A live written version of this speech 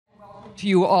to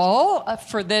you all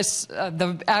for this,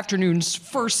 the afternoon's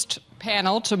first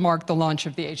panel to mark the launch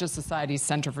of the Asia Society's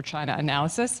Center for China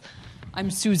Analysis. I'm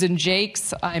Susan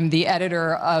Jakes. I'm the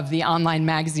editor of the online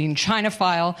magazine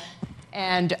ChinaFile,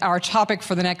 and our topic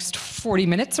for the next 40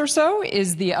 minutes or so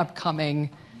is the upcoming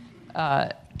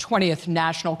 20th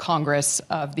National Congress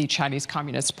of the Chinese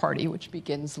Communist Party, which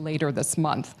begins later this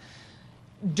month.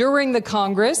 During the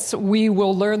Congress, we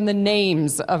will learn the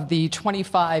names of the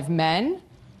 25 men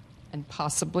and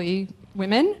possibly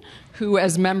women who,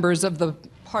 as members of the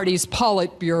party's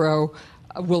Politburo,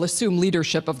 will assume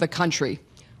leadership of the country.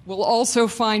 We'll also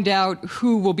find out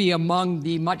who will be among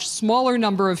the much smaller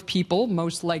number of people,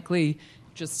 most likely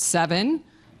just 7,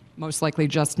 most likely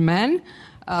just men,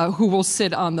 who will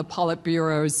sit on the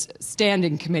Politburo's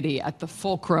standing committee at the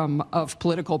fulcrum of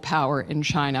political power in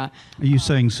China. Are you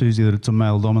saying, Susie, that it's a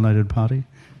male-dominated party?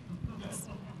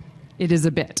 It is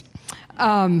a bit.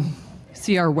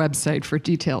 See our website for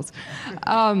details.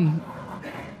 And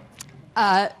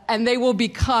they will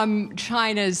become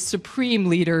China's supreme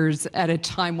leaders at a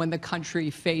time when the country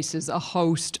faces a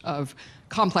host of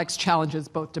complex challenges,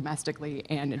 both domestically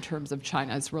and in terms of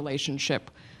China's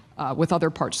relationship with other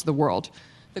parts of the world.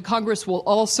 The Congress will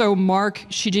also mark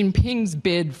Xi Jinping's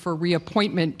bid for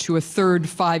reappointment to a third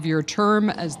 5-year term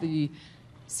as the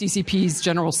CCP's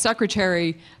General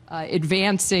Secretary,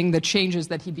 advancing the changes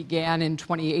that he began in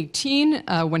 2018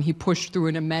 when he pushed through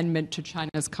an amendment to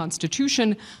China's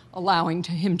constitution, allowing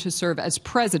him to serve as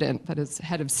president, that is,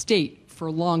 head of state, for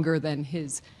longer than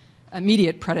his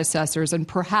immediate predecessors, and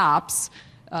perhaps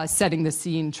setting the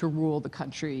scene to rule the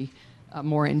country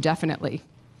more indefinitely.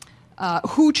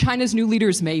 Who China's new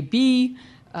leaders may be,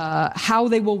 how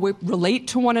they will relate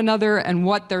to one another, and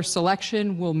what their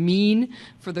selection will mean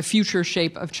for the future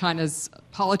shape of China's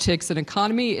politics and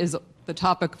economy is the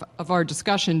topic of our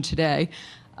discussion today.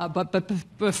 But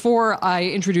before I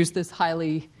introduce this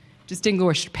highly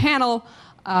distinguished panel,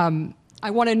 I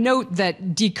want to note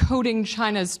that Decoding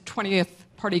China's 20th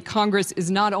Party Congress is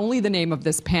not only the name of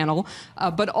this panel,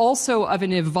 but also of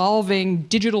an evolving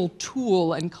digital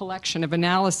tool and collection of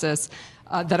analysis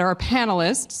that our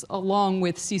panelists, along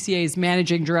with CCA's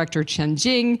Managing Director Chen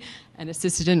Jing and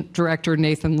Assistant Director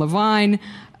Nathan Levine,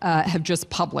 have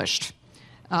just published.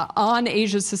 On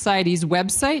Asia Society's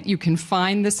website, you can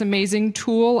find this amazing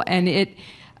tool, and it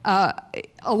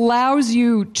allows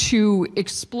you to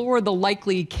explore the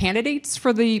likely candidates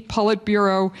for the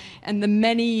Politburo and the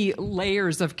many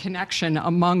layers of connection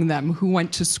among them, who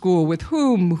went to school with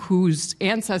whom, whose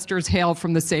ancestors hail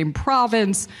from the same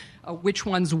province, which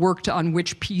ones worked on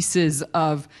which pieces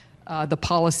of the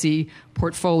policy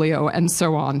portfolio, and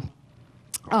so on.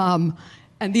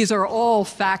 And these are all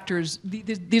factors,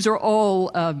 these are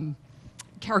all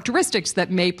characteristics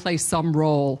that may play some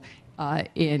role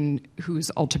in who's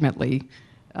ultimately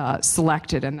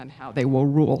selected and then how they will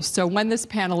rule. So when this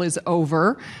panel is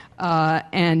over,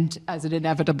 and as it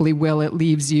inevitably will, it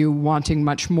leaves you wanting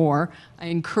much more, I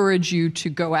encourage you to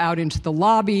go out into the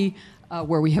lobby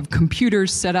where we have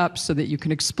computers set up so that you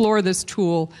can explore this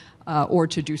tool, or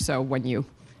to do so when you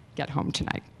get home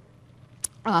tonight.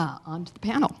 On to the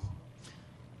panel.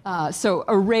 So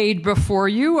arrayed before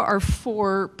you are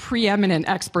 4 preeminent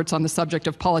experts on the subject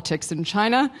of politics in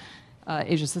China.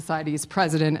 Asia Society's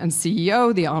president and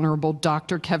CEO, the Honorable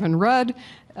Dr. Kevin Rudd,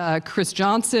 Chris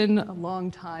Johnson, a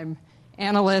longtime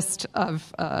analyst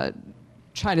of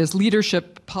China's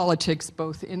leadership politics,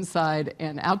 both inside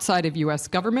and outside of U.S.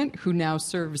 government, who now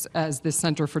serves as the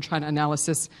Center for China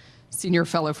Analysis Senior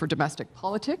Fellow for Domestic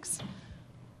Politics.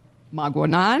 Ma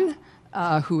Guonan,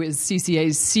 who is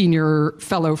CCA's Senior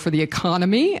Fellow for the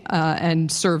Economy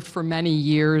and served for many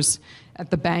years at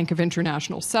the Bank of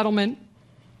International Settlement.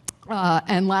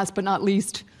 And last but not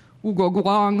least,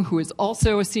 Guoguang, who is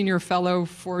also a Senior Fellow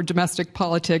for Domestic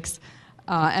Politics.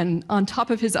 And on top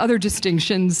of his other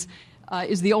distinctions,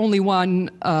 is the only one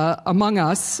among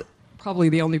us, probably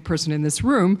the only person in this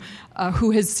room,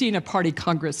 who has seen a party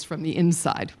congress from the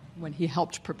inside when he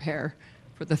helped prepare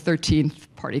for the 13th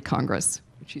Party Congress,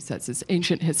 which he says is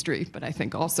ancient history, but I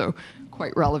think also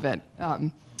quite relevant.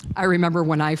 I remember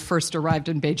when I first arrived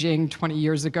in Beijing 20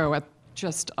 years ago,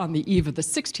 just on the eve of the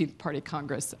 16th Party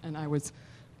Congress, and I was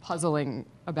puzzling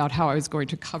about how I was going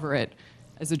to cover it.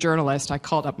 As a journalist, I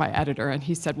called up my editor, and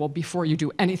he said, well, before you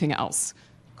do anything else,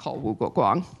 call Wu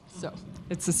Guoguang. So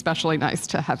it's especially nice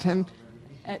to have him.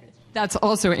 That's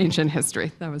also ancient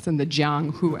history. That was in the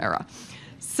Jiang Hu era.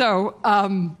 So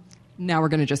now we're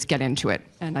going to just get into it,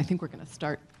 and I think we're going to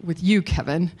start with you,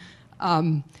 Kevin.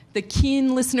 The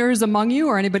keen listeners among you,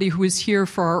 or anybody who was here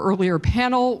for our earlier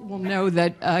panel, will know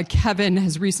that Kevin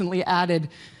has recently added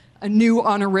a new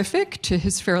honorific to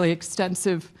his fairly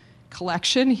extensive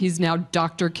collection. He's now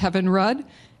Dr. Kevin Rudd,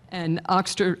 and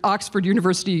Oxford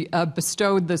University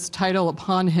bestowed this title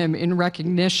upon him in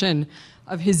recognition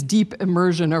of his deep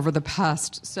immersion over the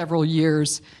past several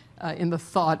years in the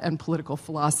thought and political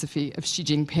philosophy of Xi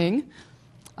Jinping,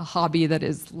 a hobby that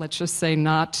is, let's just say,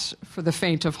 not for the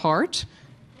faint of heart,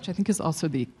 which I think is also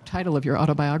the title of your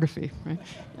autobiography, right?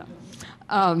 Yeah.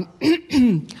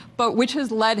 But which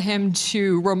has led him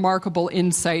to remarkable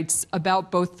insights about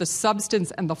both the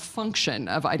substance and the function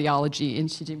of ideology in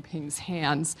Xi Jinping's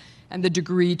hands and the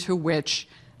degree to which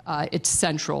it's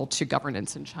central to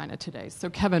governance in China today. So,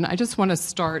 Kevin, I just want to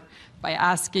start by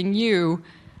asking you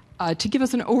to give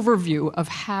us an overview of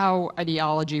how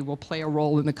ideology will play a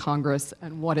role in the Congress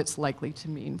and what it's likely to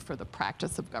mean for the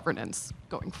practice of governance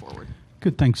going forward.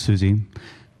 Good, thanks, Susie.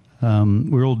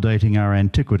 We're all dating our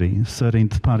antiquity.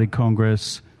 13th Party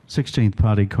Congress, 16th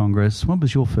Party Congress. What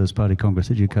was your first Party Congress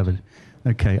that you covered?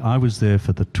 Okay, I was there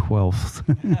for the 12th.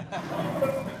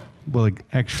 Well,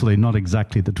 actually, not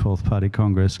exactly the 12th Party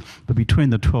Congress, but between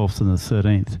the 12th and the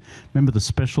 13th. Remember the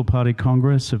Special Party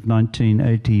Congress of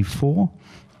 1984?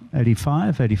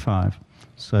 85?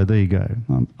 So there you go.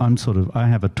 I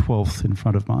have a 12th in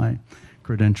front of my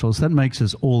credentials. That makes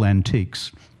us all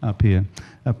antiques up here,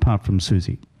 apart from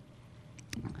Susie.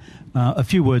 A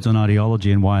few words on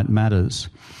ideology and why it matters.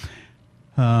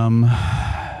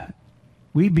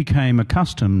 We became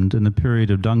accustomed in the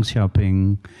period of Deng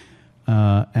Xiaoping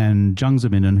and Jiang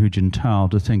Zemin and Hu Jintao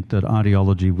to think that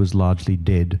ideology was largely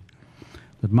dead,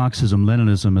 that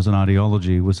Marxism-Leninism as an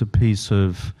ideology was a piece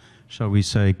of, shall we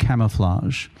say,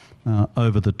 camouflage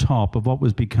over the top of what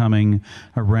was becoming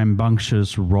a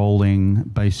rambunctious, rolling,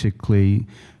 basically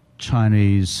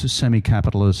Chinese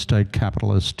semi-capitalist,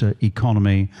 state-capitalist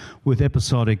economy with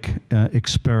episodic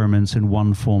experiments in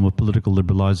one form of political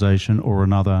liberalization or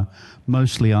another,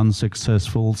 mostly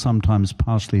unsuccessful, sometimes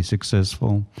partially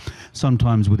successful,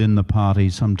 sometimes within the party,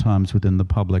 sometimes within the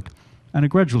public, and a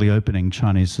gradually opening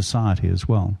Chinese society as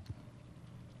well.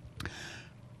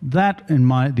 That, in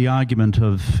the argument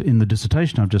in the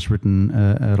dissertation I've just written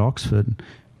at Oxford,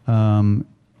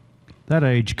 that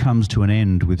age comes to an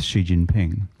end with Xi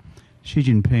Jinping. Xi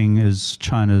Jinping is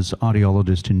China's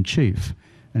ideologist-in-chief,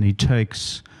 and he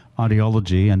takes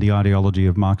ideology and the ideology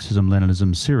of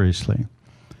Marxism-Leninism seriously.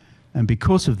 And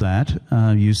because of that,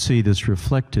 you see this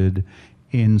reflected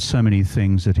in so many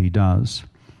things that he does.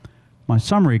 My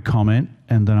summary comment,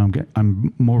 and then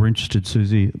I'm more interested,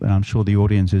 Susie, and I'm sure the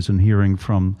audience is in hearing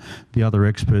from the other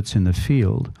experts in the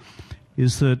field,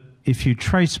 is that if you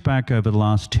trace back over the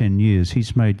last 10 years,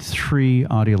 he's made 3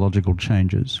 ideological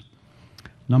changes.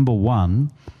 Number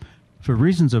one, for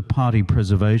reasons of party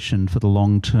preservation for the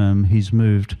long term, he's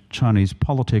moved Chinese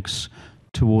politics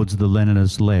towards the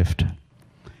Leninist left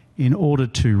in order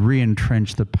to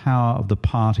re-entrench the power of the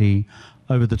party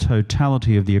over the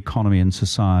totality of the economy and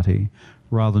society,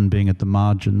 rather than being at the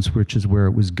margins, which is where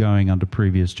it was going under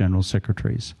previous general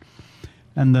secretaries.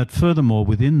 And that furthermore,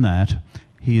 within that,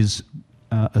 he has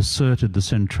asserted the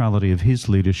centrality of his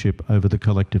leadership over the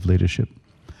collective leadership.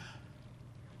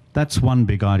 That's one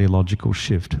big ideological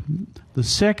shift. The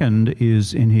second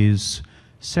is in his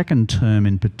second term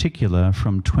in particular,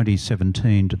 from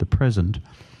 2017 to the present,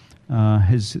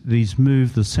 he's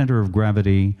moved the centre of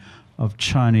gravity of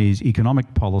Chinese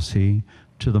economic policy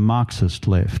to the Marxist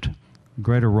left.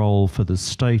 Greater role for the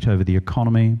state over the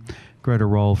economy, greater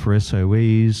role for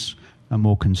SOEs, a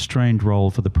more constrained role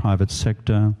for the private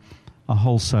sector, a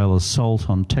wholesale assault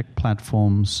on tech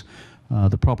platforms,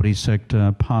 the property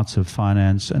sector, parts of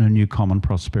finance, and a new common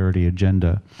prosperity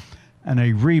agenda. And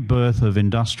a rebirth of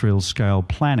industrial scale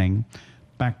planning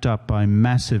backed up by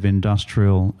massive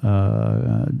industrial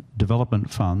development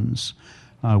funds,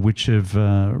 which have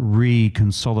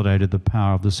reconsolidated the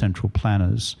power of the central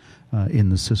planners in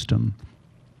the system.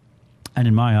 And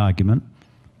in my argument,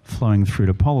 flowing through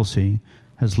to policy,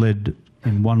 has led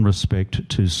in one respect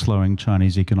to slowing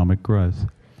Chinese economic growth.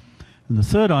 And the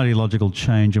third ideological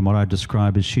change in what I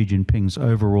describe as Xi Jinping's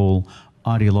overall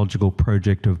ideological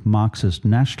project of Marxist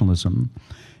nationalism,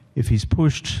 if he's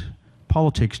pushed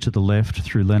politics to the left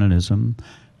through Leninism,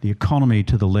 the economy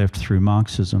to the left through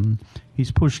Marxism,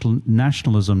 he's pushed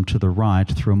nationalism to the right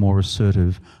through a more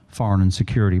assertive foreign and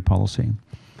security policy.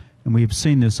 And we've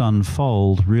seen this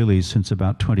unfold really since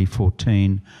about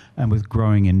 2014 and with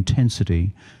growing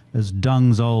intensity as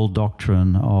Deng's old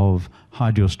doctrine of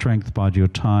hide your strength, bide your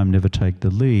time, never take the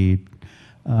lead,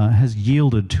 has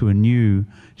yielded to a new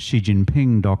Xi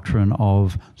Jinping doctrine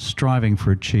of striving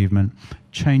for achievement,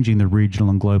 changing the regional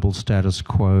and global status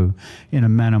quo in a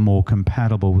manner more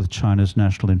compatible with China's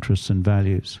national interests and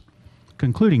values.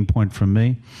 concluding point from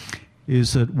me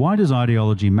is that why does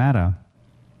ideology matter?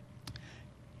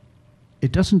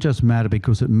 It doesn't just matter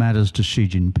because it matters to Xi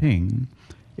Jinping.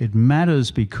 It matters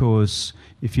because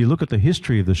if you look at the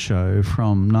history of the show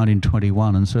from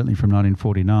 1921 and certainly from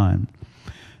 1949,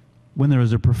 when there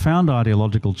is a profound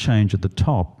ideological change at the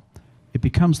top, it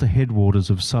becomes the headwaters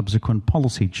of subsequent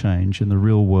policy change in the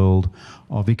real world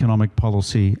of economic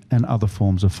policy and other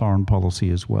forms of foreign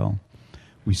policy as well.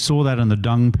 We saw that in the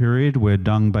Deng period, where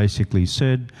Deng basically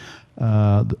said,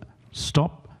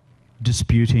 stop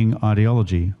disputing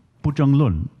ideology, 不争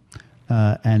论,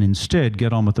 and instead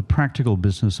get on with the practical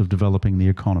business of developing the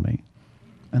economy.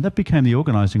 And that became the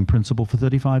organizing principle for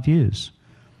 35 years.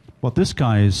 What this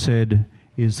guy has said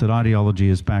is that ideology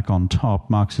is back on top,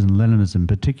 Marxism and Leninism in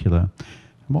particular.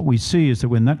 And what we see is that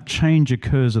when that change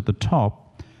occurs at the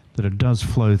top, that it does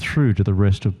flow through to the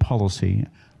rest of policy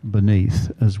beneath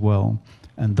as well.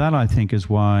 And that, I think, is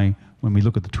why when we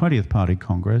look at the 20th Party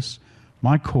Congress,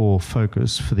 my core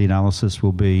focus for the analysis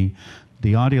will be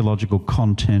the ideological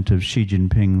content of Xi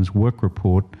Jinping's work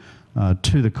report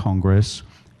to the Congress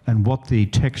and what the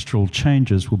textual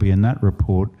changes will be in that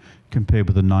report compared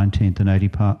with the 19th and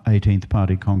 18th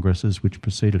Party Congresses which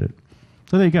preceded it.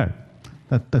 So there you go.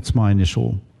 That's my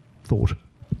initial thought.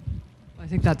 I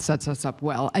think that sets us up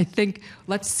well. I think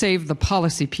let's save the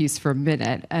policy piece for a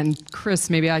minute. And Chris,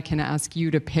 maybe I can ask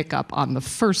you to pick up on the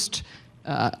first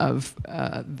of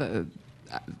the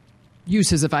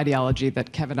uses of ideology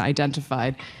that Kevin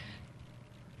identified.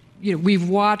 You know, we've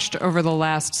watched over the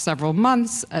last several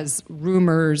months as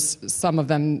rumors, some of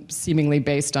them seemingly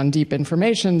based on deep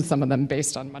information, some of them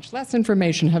based on much less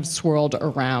information, have swirled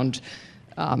around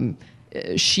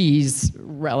Xi's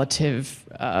relative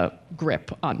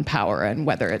grip on power and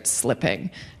whether it's slipping.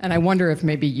 And I wonder if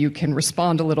maybe you can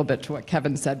respond a little bit to what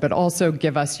Kevin said, but also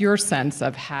give us your sense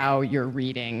of how you're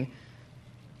reading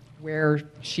where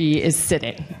Xi is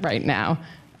sitting right now,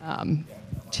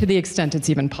 to the extent it's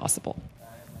even possible.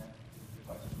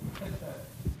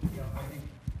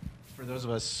 For those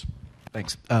of us,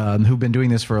 who've been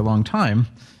doing this for a long time,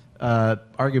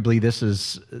 arguably this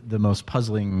is the most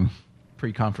puzzling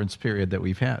pre-conference period that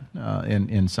we've had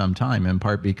in some time, in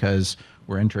part because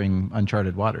we're entering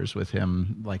uncharted waters with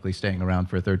him likely staying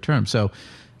around for a third term. So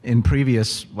in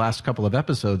previous last couple of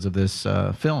episodes of this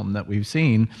film that we've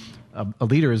seen, a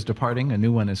leader is departing, a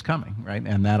new one is coming, right?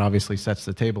 And that obviously sets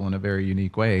the table in a very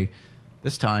unique way.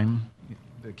 This time,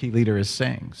 the key leader is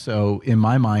staying. So in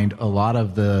my mind, a lot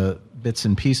of the bits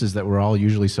and pieces that we're all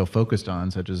usually so focused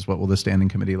on, such as what will the Standing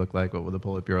Committee look like, what will the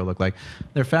Politburo look like,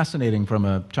 they're fascinating from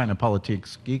a China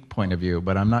politics geek point of view,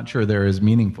 but I'm not sure they're as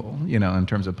meaningful, you know, in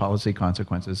terms of policy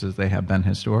consequences as they have been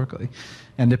historically.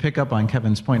 And to pick up on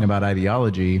Kevin's point about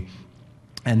ideology,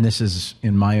 and this is,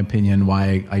 in my opinion,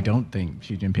 why I don't think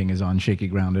Xi Jinping is on shaky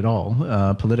ground at all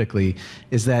politically,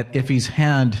 is that if he's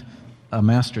had a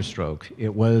masterstroke,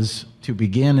 it was to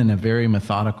begin in a very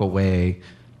methodical way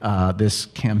this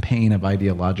campaign of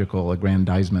ideological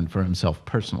aggrandizement for himself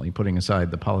personally, putting aside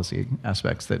the policy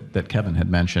aspects that Kevin had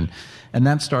mentioned. And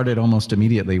that started almost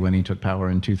immediately when he took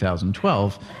power in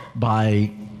 2012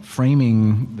 by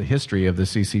framing the history of the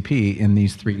CCP in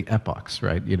these three epochs,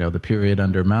 right? You know, the period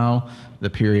under Mao, the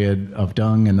period of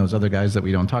Deng and those other guys that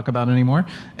we don't talk about anymore,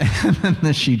 and then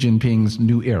the Xi Jinping's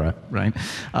new era, right?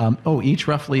 Each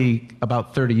roughly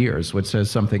about 30 years, which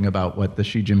says something about what the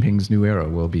Xi Jinping's new era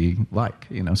will be like,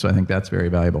 you know, so I think that's very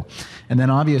valuable. And then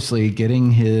obviously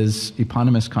getting his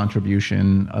eponymous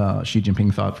contribution, Xi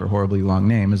Jinping thought for horribly long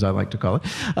name, as I like to call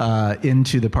it,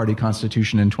 into the party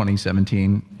constitution in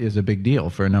 2017 is a big deal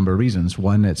for a number of reasons.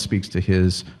 One, it speaks to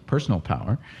his personal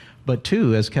power. But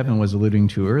two, as Kevin was alluding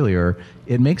to earlier,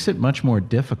 it makes it much more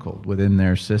difficult within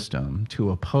their system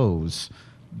to oppose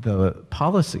the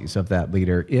policies of that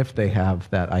leader if they have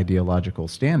that ideological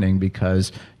standing,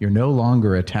 because you're no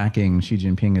longer attacking Xi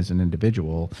Jinping as an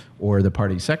individual or the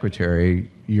party secretary,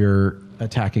 you're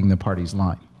attacking the party's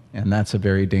line. And that's a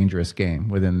very dangerous game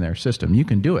within their system. You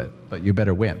can do it, but you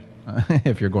better win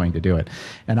if you're going to do it.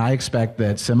 And I expect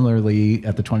that similarly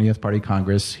at the 20th Party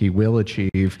Congress, he will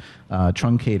achieve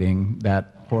truncating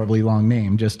that horribly long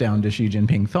name just down to Xi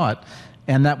Jinping thought.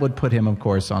 And that would put him, of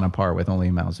course, on a par with only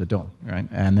Mao Zedong, right?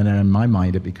 And then in my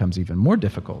mind, it becomes even more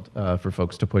difficult for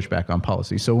folks to push back on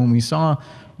policy. So when we saw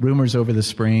rumors over the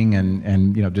spring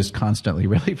and you know, just constantly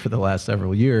really for the last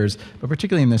several years, but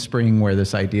particularly in the spring where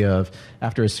this idea of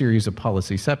after a series of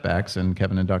policy setbacks, and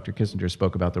Kevin and Dr. Kissinger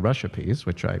spoke about the Russia piece,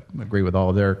 which I agree with all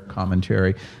of their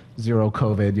commentary, zero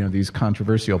COVID, you know, these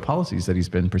controversial policies that he's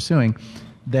been pursuing,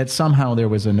 that somehow there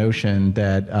was a notion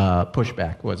that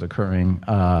pushback was occurring,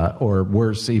 or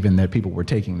worse, even that people were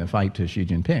taking the fight to Xi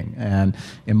Jinping. And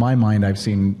in my mind, I've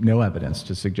seen no evidence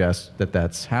to suggest that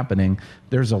that's happening.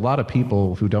 There's a lot of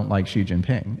people who don't like Xi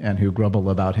Jinping and who grumble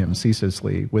about him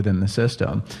ceaselessly within the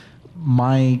system.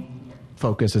 My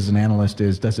focus as an analyst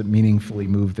is, does it meaningfully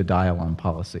move the dial on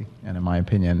policy? And in my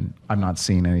opinion, I'm not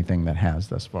seeing anything that has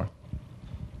thus far.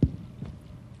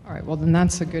 All right, well, then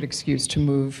that's a good excuse to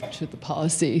move to the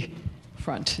policy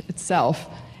front itself.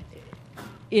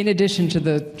 In addition to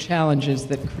the challenges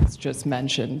that Chris just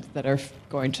mentioned that are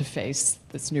going to face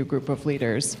this new group of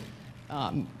leaders,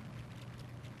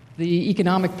 the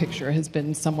economic picture has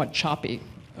been somewhat choppy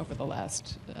over the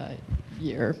last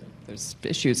year. There's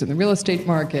issues in the real estate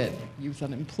market, youth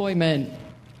unemployment,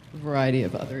 a variety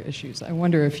of other issues. I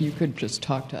wonder if you could just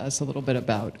talk to us a little bit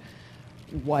about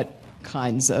what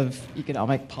kinds of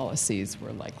economic policies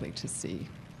we're likely to see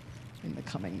in the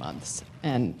coming months,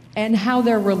 and how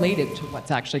they're related to what's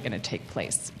actually going to take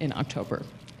place in October,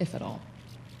 if at all.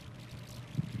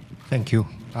 Thank you.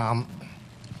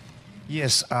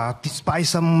 Yes, despite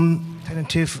some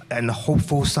tentative and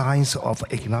hopeful signs of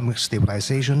economic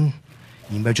stabilization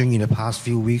emerging in the past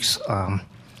few weeks,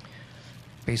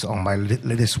 based on my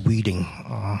latest reading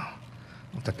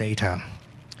of the data,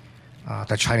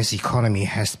 the Chinese economy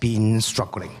has been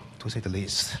struggling, to say the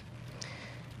least,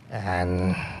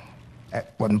 and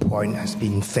at one point has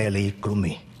been fairly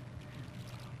gloomy.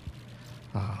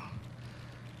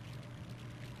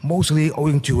 Mostly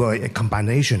owing to a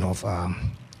combination of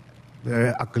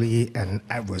very ugly and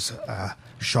adverse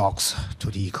shocks to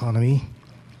the economy.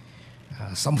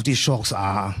 Some of these shocks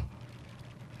are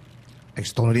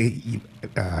externally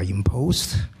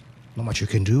imposed, not much you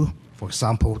can do. For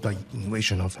example, the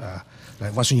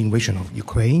Russian invasion of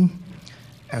Ukraine,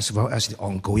 as well as the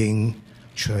ongoing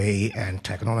trade and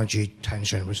technology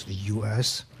tension with the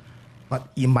U.S. But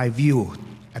in my view,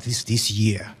 at least this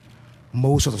year,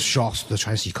 most of the shocks to the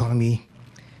Chinese economy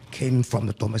came from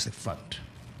the domestic front.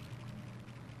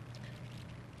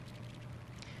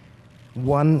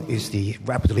 One is the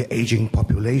rapidly aging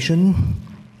population.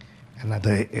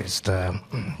 Another is the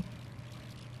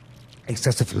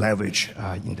excessive leverage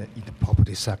in the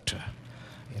property sector,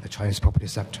 in the Chinese property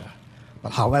sector.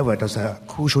 But however, there's a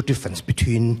crucial difference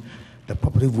between the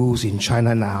property rules in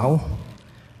China now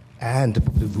and the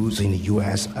property rules in the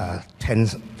U.S. 10,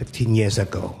 15 years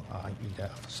ago in the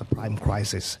subprime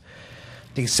crisis.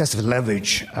 The excessive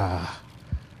leverage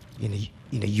in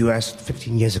the U.S.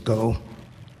 15 years ago,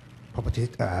 property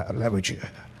leverage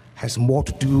has more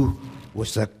to do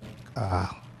with the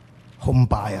home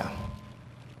buyer,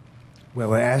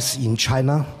 whereas in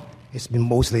China, it's been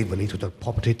mostly related to the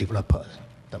property developers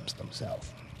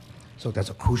themselves. So there's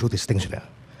a crucial distinction there.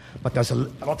 But there's a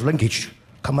lot of linkage,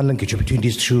 common linkage between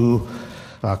these two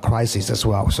crises as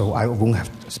well, so I won't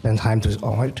have to spend time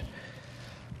on it.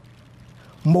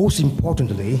 Most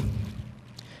importantly,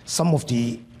 some of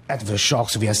the adverse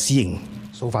shocks we are seeing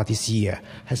so far this year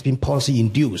has been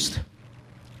policy-induced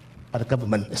by the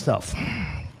government itself.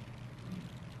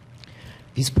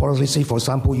 These policies, say, for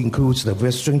example, includes the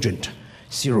very stringent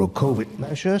zero-COVID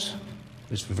measures,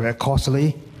 which is very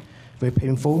costly, very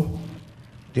painful.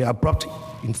 The abrupt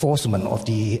enforcement of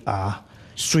the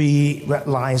 3 red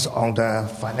lines on the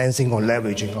financing or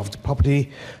leveraging of the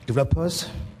property developers,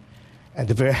 and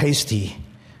the very hasty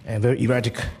and very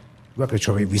erratic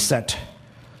regulatory reset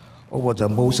over the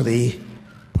mostly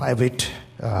private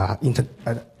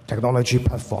technology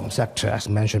platform sector, as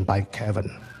mentioned by Kevin.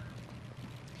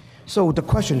 So the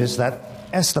question is that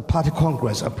as the Party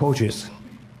Congress approaches,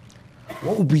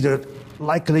 what would be the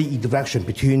likely interaction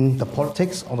between the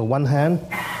politics on the one hand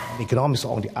and economics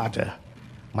on the other?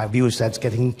 My view is that it's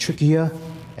getting trickier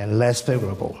and less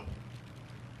favorable.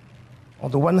 On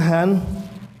the one hand,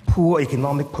 poor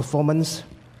economic performance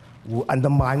will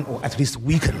undermine or at least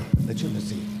weaken the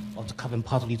legitimacy of the current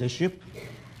party leadership.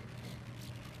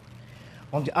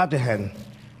 On the other hand,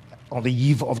 on the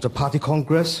eve of the Party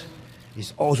Congress,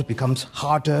 it also becomes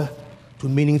harder to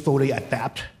meaningfully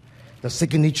adapt the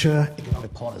signature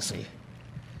economic policy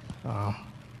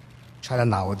China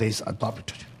nowadays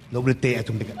adopted. Nobody dare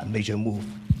to make a major move,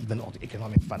 even on the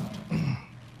economic front.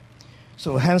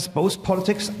 So hence, both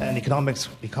politics and economics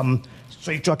become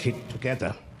straitjacket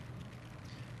together.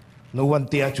 No one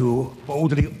dare to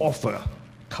boldly offer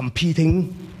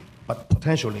competing but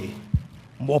potentially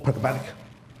more pragmatic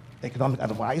economic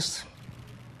advice.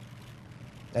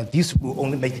 And this will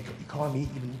only make the economy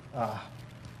even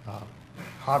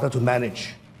harder to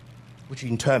manage, which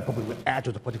in turn probably will add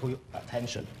to the political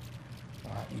tension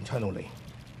internally.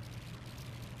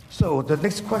 So the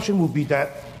next question will be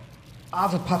that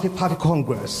after party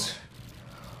Congress,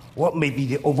 what may be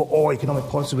the overall economic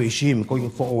policy regime going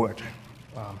forward?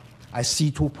 I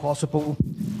see two possible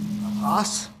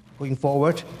paths going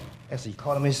forward. As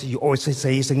economists, you always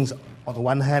say things on the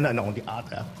one hand and on the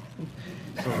other.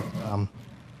 So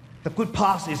the good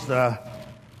path is a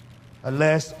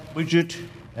less rigid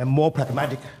and more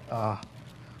pragmatic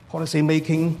policy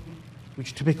making,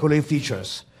 which typically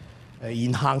features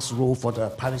enhanced role for the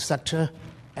private sector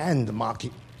and the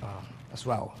market as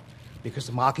well, because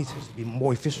the market has to be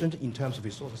more efficient in terms of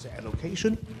resources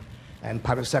allocation, and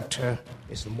private sector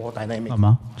is more dynamic.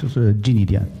 就是近一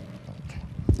点。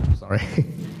 Sorry.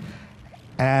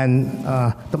 And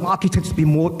the market tends to be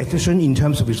more efficient in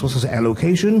terms of resources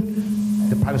allocation.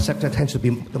 The private sector tends to be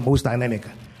the most dynamic.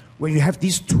 When you have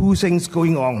these two things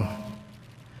going on,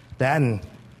 then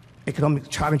economic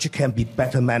challenge can be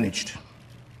better managed.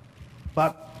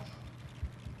 But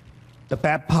the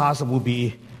bad path will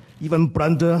be even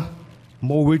blunter,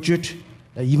 more rigid,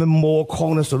 even more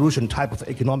corner solution type of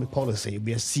economic policy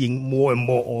we are seeing more and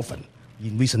more often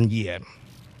in recent years,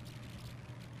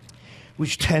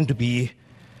 which tend to be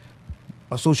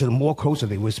associated more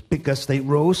closely with bigger state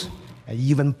roles and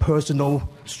even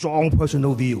strong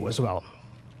personal view as well.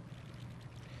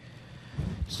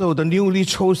 So the newly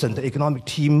chosen economic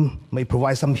team may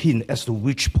provide some hint as to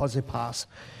which policy paths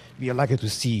we are likely to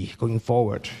see going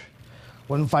forward.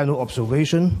 One final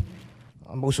observation.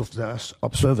 Most of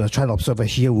the China observer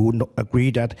here will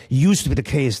agree that it used to be the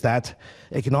case that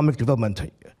economic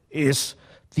development is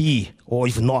or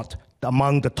if not,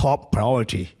 among the top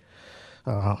priority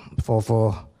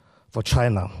for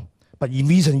China. But in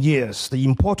recent years, the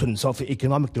importance of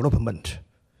economic development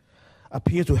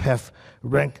appears to have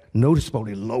ranked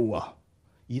noticeably lower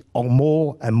on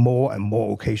more and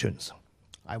more occasions.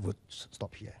 I would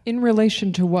stop here. In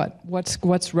relation to what?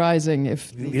 What's rising?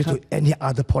 If to any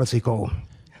other policy goal.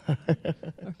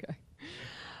 Okay.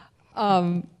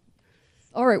 All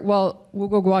right. Well,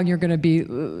 Guoguang, you're going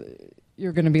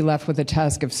to be left with the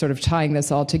task of sort of tying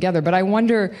this all together. But I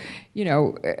wonder,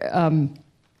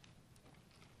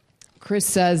 Chris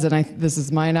says, and this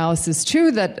is my analysis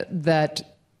too, that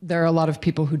there are a lot of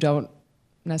people who don't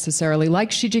necessarily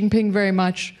like Xi Jinping very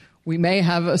much. We may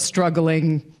have a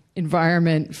struggling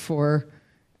environment for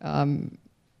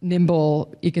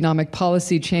nimble economic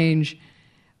policy change.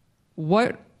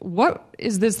 What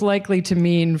is this likely to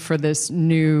mean for this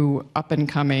new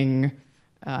up-and-coming,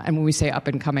 and when we say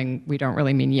up-and-coming, we don't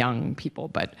really mean young people,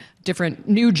 but different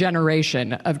new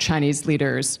generation of Chinese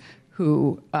leaders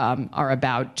who are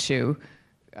about to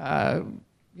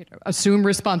assume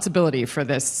responsibility for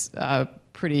this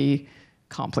pretty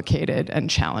complicated and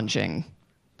challenging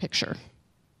picture?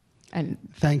 And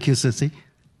thank you, Ceci.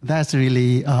 That's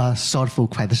really a thoughtful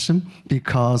question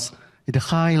because it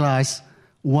highlights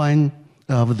one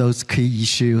of those key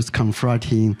issues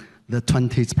confronting the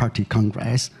 20th Party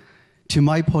Congress. To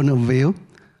my point of view,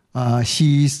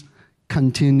 Xi's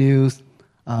continues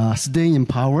staying in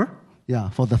power,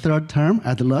 for the third term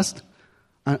at least,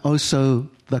 and also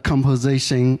the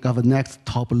composition of the next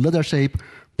top leadership,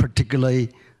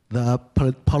 particularly the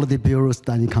Politburo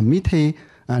Standing Committee,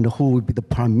 and who will be the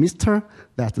Prime Minister.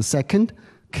 That's the second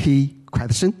key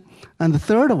question. And the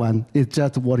third one is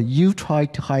just what you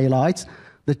tried to highlight,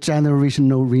 the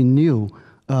generational renewal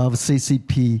of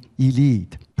CCP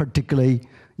elite, particularly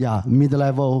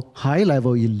mid-level,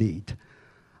 high-level elite.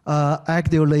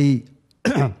 Actually,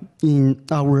 in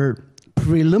our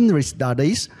preliminary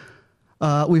studies,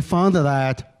 we found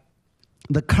that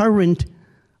the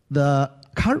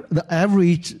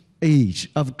average age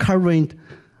of current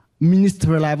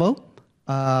ministry level,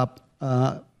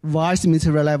 vice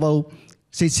ministry level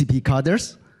CCP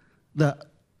cadres, the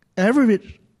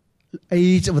average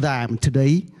age of them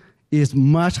today is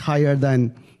much higher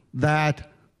than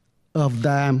that of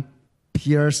them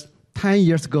peers 10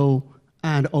 years ago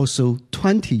and also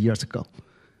 20 years ago.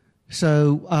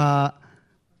 So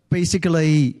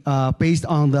basically, based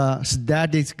on the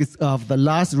statistics of the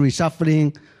last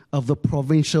reshuffling of the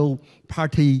provincial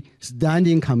party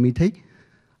standing committee,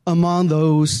 among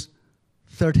those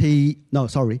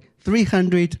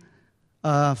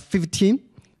 315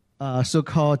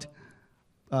 so-called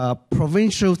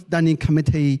provincial standing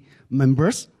committee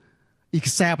members,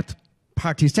 except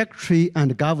party secretary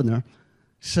and governor.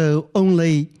 So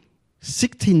only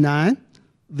 69,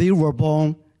 they were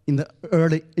born in the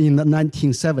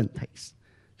 1970s.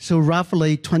 So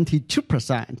roughly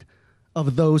 22%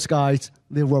 of those guys,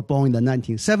 they were born in the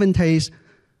 1970s.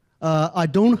 I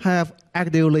don't have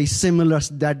actually similar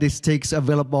statistics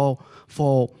available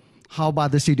for how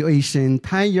about the situation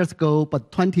 10 years ago,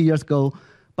 but 20 years ago.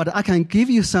 But I can give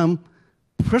you some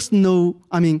personal,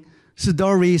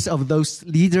 stories of those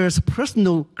leaders'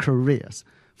 personal careers.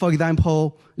 For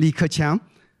example, Li Keqiang,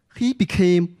 he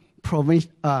became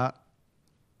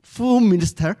full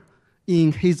minister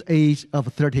in his age of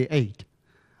 38.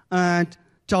 And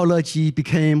Zhao Leji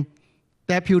became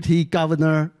deputy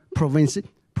governor,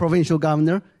 provincial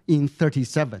governor in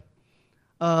 37.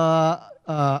 Wang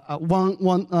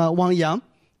Yang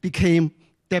became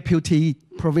deputy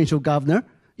provincial governor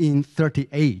in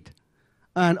 38.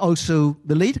 And also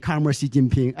the latecomer Xi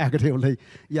Jinping, actually,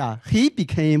 he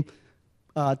became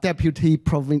deputy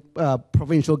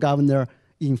provincial governor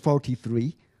in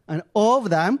 43. And all of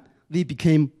them, they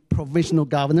became provincial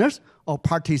governors or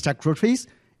party secretaries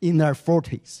in their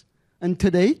 40s. And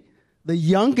today, the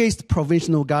youngest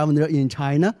provincial governor in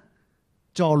China,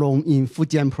 Zhao Long in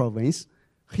Fujian province,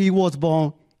 he was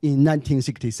born in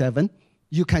 1967.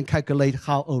 You can calculate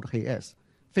how old he is.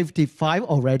 55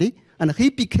 already. And he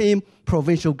became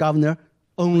provincial governor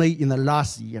only in the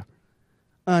last year.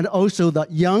 And also the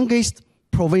youngest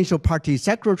provincial party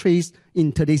secretaries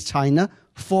in today's China,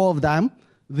 4 of them,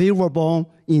 they were born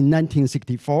in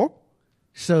 1964.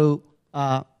 So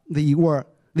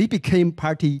they became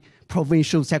party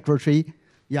provincial secretary.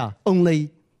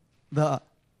 Only the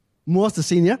most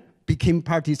senior became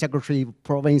party secretary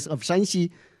province of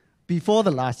Shanxi before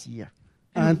the last year.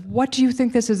 And what do you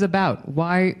think this is about?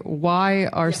 Why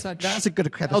are such that's a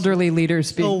good question. Elderly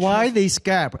leaders being... So why this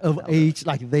gap of age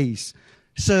like this?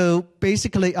 So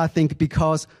basically, I think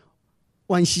because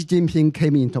when Xi Jinping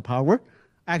came into power,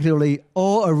 actually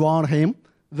all around him,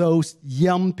 those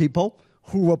young people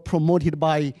who were promoted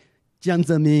by Jiang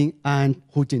Zemin and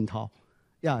Hu Jintao.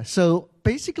 So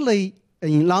basically,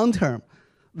 in long term,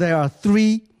 there are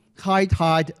 3 high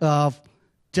tide of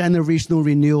generational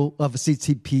renewal of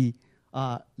CCP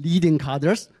leading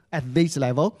cadres at this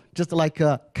level, just like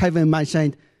Kevin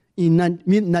mentioned in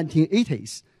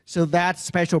mid-1980s. So that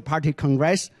special party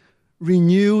Congress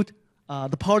renewed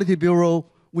the Politburo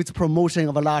with promotion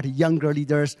of a lot of younger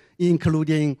leaders,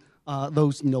 including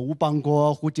those, Wu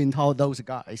Bangguo, Hu Jintao, those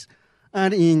guys.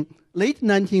 And in late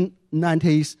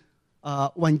 1990s,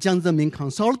 when Jiang Zemin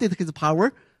consolidated his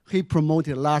power, he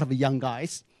promoted a lot of young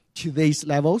guys to these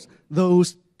levels.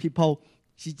 Those people,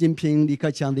 Xi Jinping, Li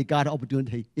Keqiang, they got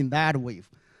opportunity in that wave.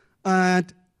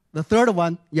 And the third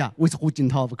one, with Hu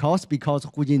Jintao, of course, because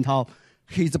Hu Jintao,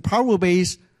 his power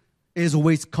base is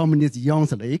with Communist Young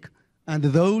League. And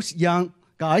those young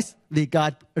guys, they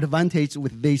got advantage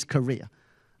with this career.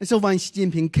 And so when Xi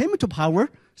Jinping came to power,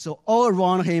 so all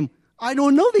around him, I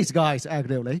don't know these guys,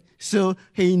 actually. So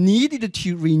he needed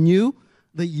to renew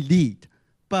the elite.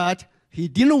 But he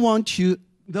didn't want to,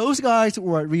 those guys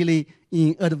were really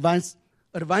in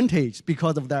advantage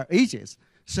because of their ages.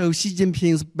 So Xi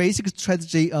Jinping's basic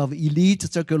strategy of elite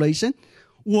circulation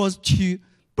was to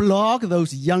block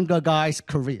those younger guys'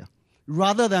 career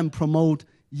rather than promote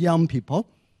young people.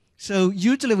 So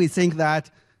usually we think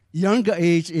that younger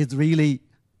age is really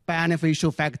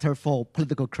beneficial factor for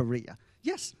political career.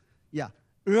 Yes,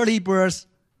 early birds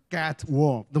get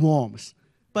the worms.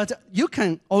 But you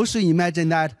can also imagine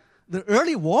that the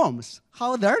early worms,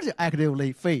 how they're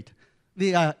actively fate.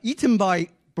 They are eaten by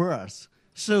birds.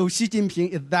 So Xi Jinping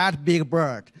is that big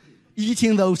bird,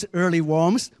 eating those early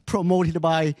worms promoted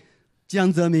by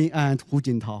Jiang Zemin and Hu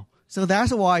Jintao. So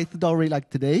that's why story like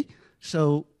today.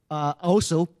 So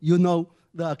also,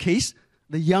 the case,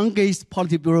 the youngest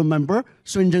Politburo member,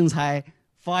 Sun Zhengcai,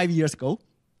 5 years ago,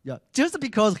 just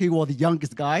because he was the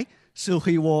youngest guy, so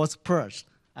he was purged.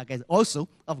 I guess also,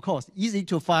 of course, easy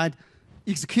to find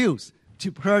excuse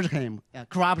to purge him,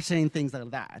 corruption, things like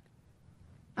that.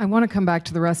 I want to come back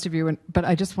to the rest of you, but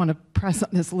I just want to press on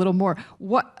this a little more.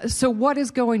 What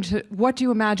do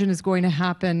you imagine is going to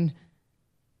happen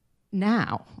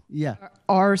now?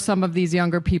 Are some of these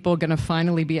younger people going to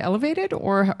finally be elevated,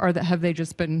 or have they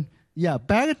just been...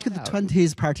 back to the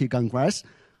 20th Party Congress,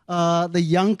 the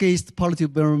youngest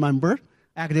Politburo member,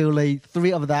 actually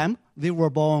 3 of them, they were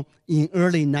born in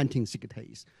early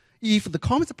 1960s. If the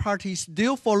Communist Party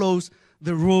still follows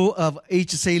the rule of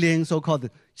age ceiling, so-called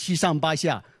七上八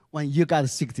下, when you got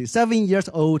 67 years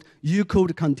old, you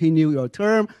could continue your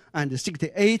term, and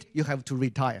 68, you have to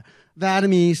retire. That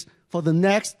means for the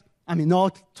next,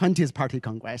 not 20th Party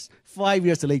Congress, 5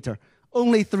 years later,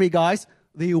 only 3 guys,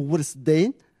 they would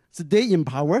stay in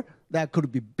power. That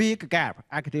could be big gap,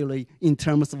 actually, in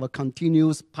terms of a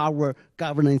continuous power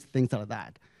governance, things like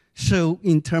that. So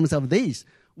in terms of this,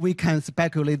 we can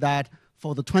speculate that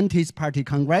for the 20th Party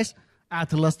Congress,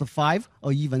 at least 5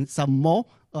 or even some more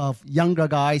of younger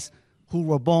guys who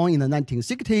were born in the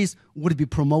 1960s would be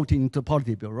promoted into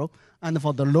Politburo. And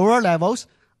for the lower levels,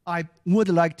 I would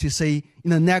like to see in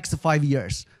the next 5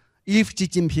 years, if Xi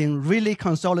Jinping really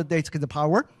consolidates the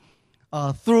power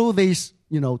through this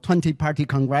 20-party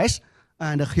Congress,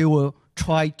 and he will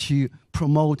try to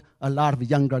promote a lot of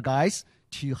younger guys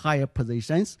to higher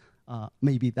positions,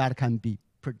 maybe that can be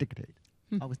predicted.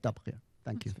 I will stop here.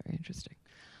 Thank you. That's very interesting.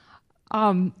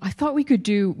 I thought we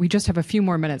just have a few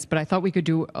more minutes, but I thought we could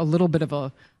do a little bit of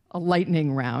a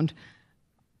lightning round.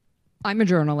 I'm a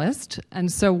journalist,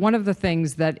 and so one of the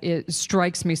things that it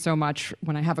strikes me so much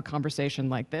when I have a conversation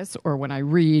like this, or when I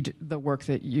read the work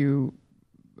that you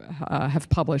have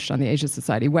published on the Asia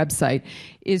Society website,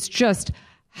 is just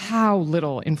how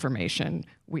little information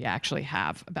we actually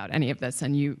have about any of this.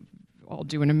 And you all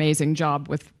do an amazing job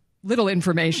with little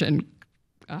information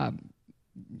and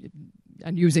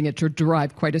using it to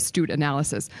derive quite astute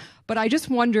analysis. But I just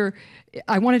wonder,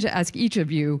 I wanted to ask each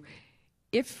of you,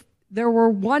 if there were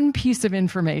one piece of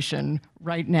information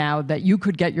right now that you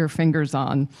could get your fingers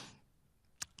on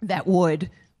that would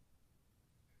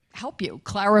help you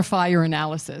clarify your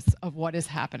analysis of what is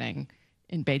happening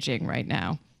in Beijing right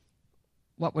now,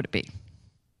 what would it be?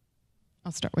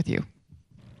 I'll start with you.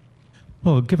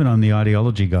 Well, given I'm the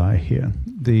ideology guy here,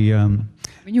 I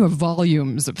mean, you have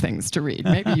volumes of things to read.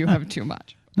 Maybe you have too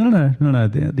much. No.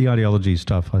 The ideology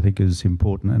stuff I think is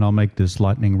important, and I'll make this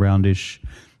lightning roundish.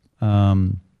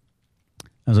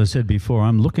 As I said before,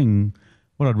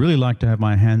 what I'd really like to have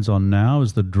my hands on now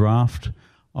is the draft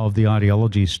of the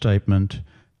ideology statement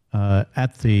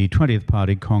at the 20th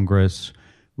Party Congress,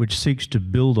 which seeks to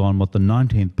build on what the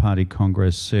 19th Party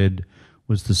Congress said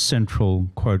was the central,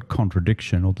 quote,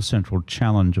 contradiction or the central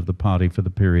challenge of the party for the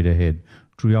period ahead,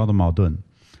 主要的矛盾,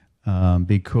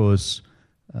 because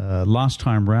last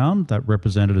time round that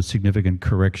represented a significant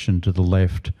correction to the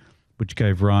left, which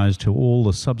gave rise to all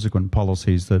the subsequent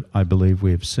policies that I believe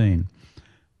we have seen.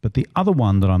 But the other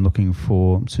one that I'm looking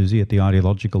for, Susie, at the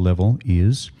ideological level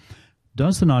is,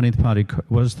 was the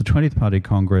 20th Party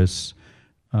Congress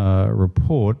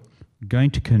report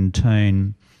going to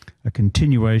contain a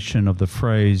continuation of the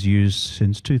phrase used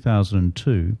since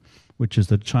 2002, which is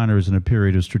that China is in a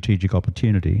period of strategic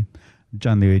opportunity,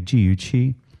 战略机遇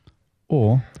期,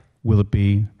 or will it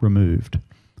be removed?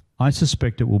 I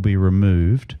suspect it will be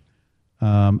removed,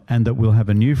 and that we'll have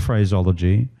a new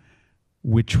phraseology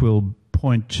which will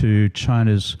point to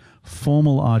China's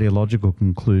formal ideological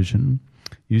conclusion,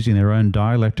 using their own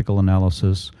dialectical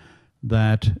analysis,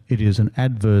 that it is an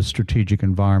adverse strategic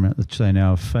environment which they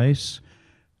now face,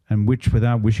 and which,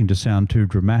 without wishing to sound too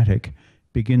dramatic,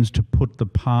 begins to put the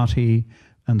party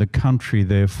and the country,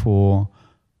 therefore,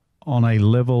 on a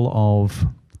level of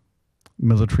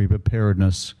military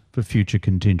preparedness for future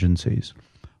contingencies.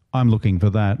 I'm looking for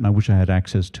that, and I wish I had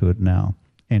access to it now,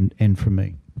 and for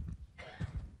me.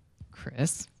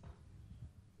 Chris?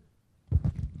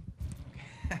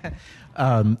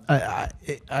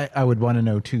 I would want to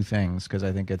know two things, because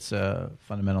I think it's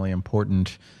fundamentally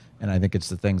important, and I think it's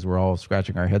the things we're all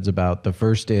scratching our heads about. The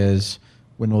first is,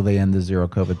 when will they end the zero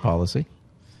COVID policy?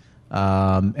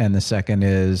 And the second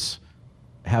is,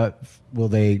 how will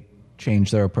they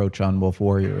change their approach on wolf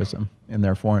warriorism in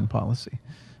their foreign policy?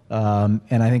 And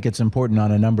I think it's important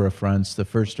on a number of fronts. The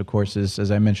first, of course, is,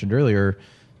 as I mentioned earlier,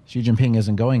 Xi Jinping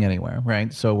isn't going anywhere,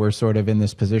 right? So we're sort of in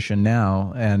this position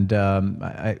now, and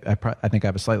I think I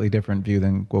have a slightly different view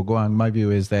than Guoguang. My view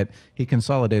is that he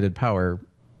consolidated power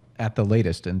at the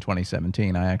latest in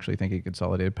 2017. I actually think he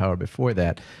consolidated power before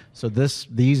that. So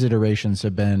these iterations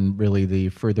have been really the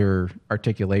further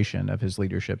articulation of his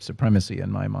leadership supremacy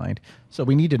in my mind. So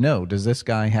we need to know, does this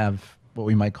guy have what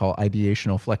we might call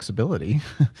ideational flexibility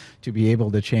to be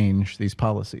able to change these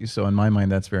policies? So in my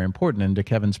mind, that's very important. And to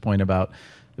Kevin's point about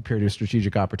the period of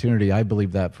strategic opportunity, I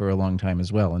believe that for a long time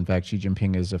as well. In fact, Xi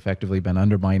Jinping has effectively been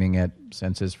undermining it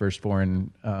since his first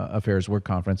Foreign Affairs Work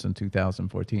Conference in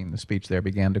 2014. The speech there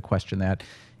began to question that.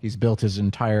 He's built his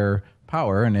entire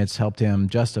power, and it's helped him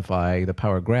justify the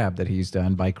power grab that he's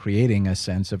done by creating a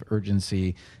sense of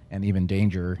urgency and even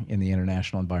danger in the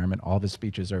international environment. All of his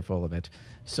speeches are full of it.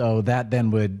 So that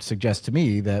then would suggest to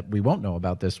me that we won't know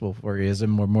about this wolf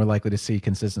warriorism. We're more likely to see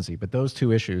consistency. But those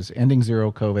two issues, ending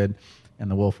zero COVID and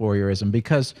the wolf warriorism,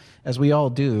 because as we all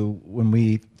do, when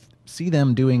we see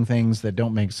them doing things that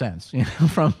don't make sense,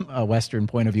 from a Western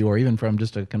point of view, or even from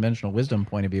just a conventional wisdom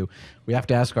point of view, we have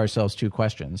to ask ourselves two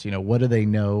questions. What do they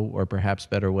know, or perhaps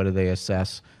better, what do they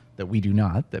assess that we do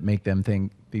not, that make them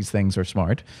think these things are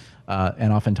smart?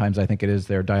 And oftentimes I think it is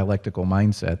their dialectical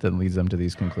mindset that leads them to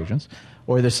these conclusions.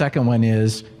 Or the second one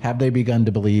is, have they begun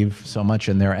to believe so much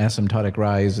in their asymptotic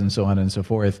rise and so on and so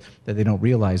forth that they don't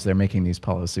realize they're making these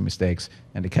policy mistakes?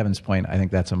 And to Kevin's point, I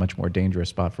think that's a much more dangerous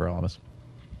spot for all of us.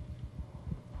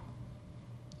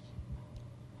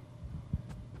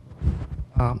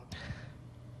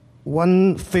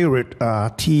 One favorite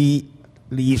tea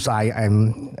leaves I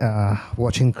am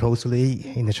watching closely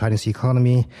in the Chinese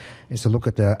economy is to look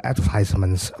at the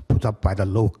advertisements put up by the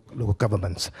local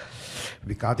governments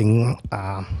regarding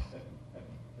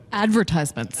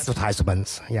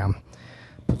Advertisements, yeah,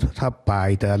 put up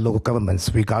by the local governments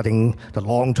regarding the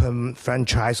long-term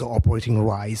franchise or operating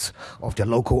rights of their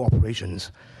local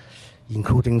operations,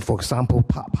 including, for example,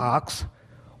 parks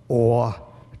or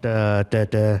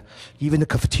even the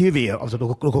cafeteria of the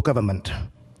local government.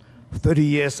 30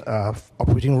 years of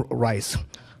operating rights.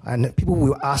 And people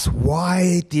will ask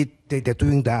why they're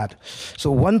doing that.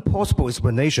 So one possible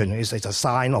explanation is it's a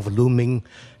sign of looming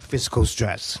fiscal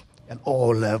stress at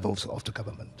all levels of the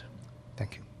government.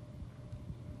 Thank you.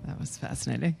 That was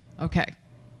fascinating. Okay.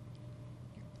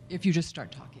 If you just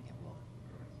start talking, it will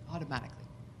automatically.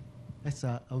 Yes,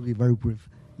 I'll be very brief.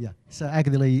 Yeah. So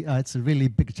actually, it's a really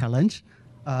big challenge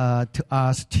to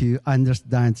us to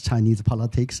understand Chinese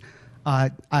politics.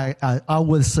 I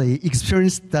would say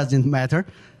experience doesn't matter.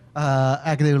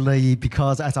 Actually,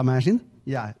 because as I mentioned,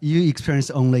 yeah, you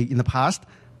experienced only in the past,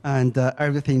 and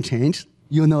everything changed.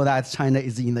 You know that China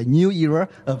is in the new era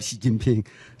of Xi Jinping,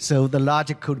 so the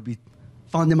logic could be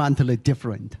fundamentally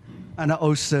different. And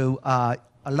also, a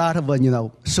lot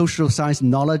of social science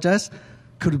knowledges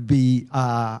could be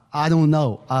I don't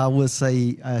know. I would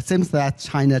say seems that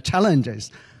China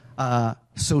challenges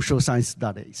social science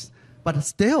studies. But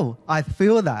still, I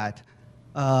feel that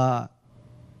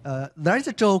there is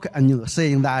a joke and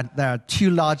saying that there are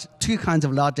two kinds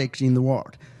of logic in the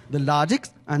world: the logic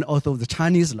and also the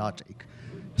Chinese logic.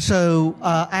 So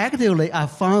actually, I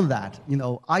found that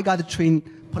I got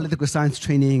political science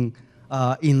training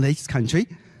in this country.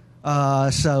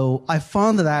 So I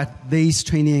found that this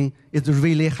training is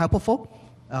really helpful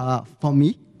for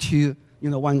me to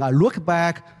when I look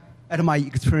back at my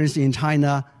experience in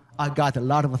China. I got a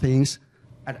lot of things.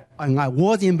 When I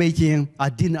was in Beijing, I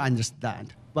didn't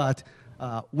understand. But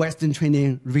Western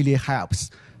training really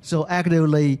helps. So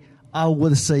actually, I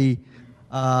would say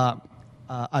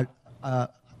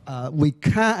we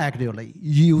can actually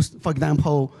use, for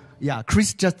example,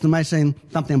 Chris just mentioned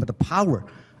something about the power.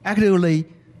 Actually,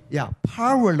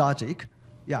 power logic,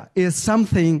 is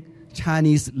something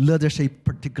Chinese leadership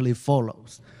particularly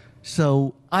follows.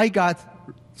 So I got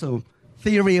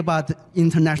theory about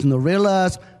international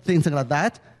realism, things like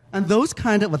that. And those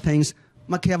kind of things,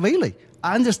 Machiavelli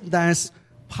understands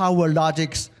power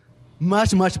logics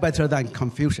much, much better than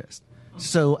Confucius.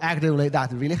 So actually,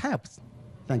 that really helps.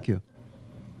 Thank you.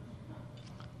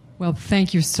 Well,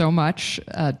 thank you so much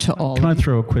to all. Can I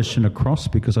throw a question across,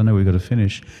 because I know we've got to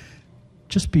finish?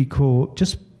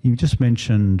 You just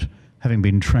mentioned having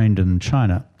been trained in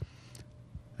China.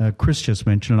 Chris just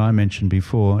mentioned, and I mentioned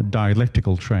before,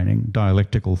 dialectical training,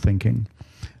 dialectical thinking.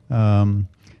 In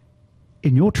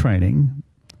your training,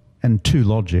 and two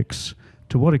logics,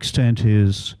 to what extent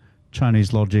is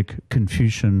Chinese logic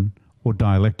Confucian or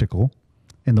dialectical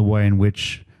in the way in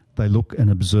which they look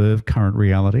and observe current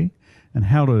reality? And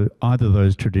how do either of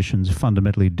those traditions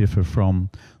fundamentally differ from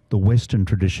the Western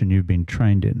tradition you've been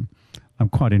trained in? I'm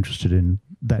quite interested in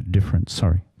that difference.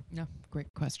 Sorry. No,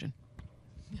 great question.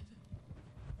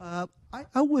 I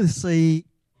would say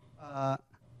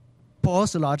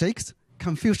both logics,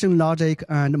 Confucian logic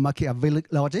and Machiavellian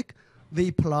logic, they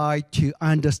apply to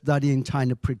understanding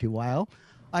China pretty well.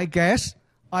 I guess,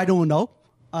 I don't know,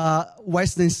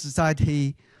 Western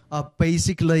society are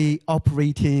basically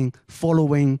operating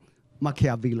following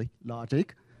Machiavelli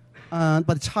logic.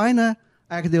 But China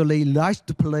actually likes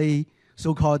to play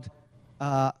so-called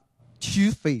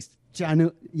two-phase,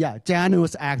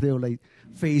 generous actually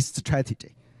phase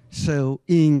strategy. So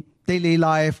in daily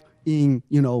life, in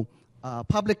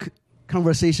public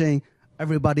conversation,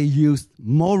 everybody use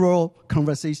moral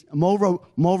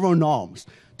norms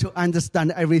to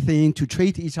understand everything, to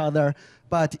treat each other.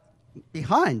 But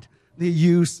behind, they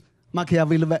use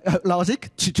Machiavelli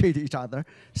logic to treat each other.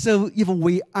 So if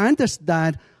we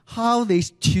understand how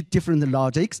these two different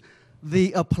logics,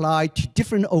 they apply to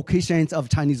different occasions of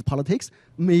Chinese politics,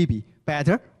 maybe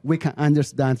better we can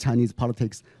understand Chinese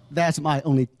politics. That's my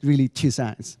only really 2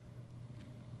 cents.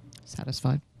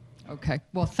 Satisfied? Okay.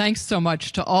 Well, thanks so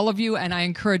much to all of you, and I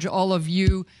encourage all of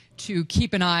you to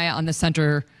keep an eye on the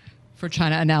Center for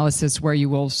China Analysis, where you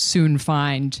will soon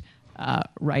find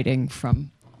writing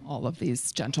from all of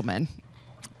these gentlemen.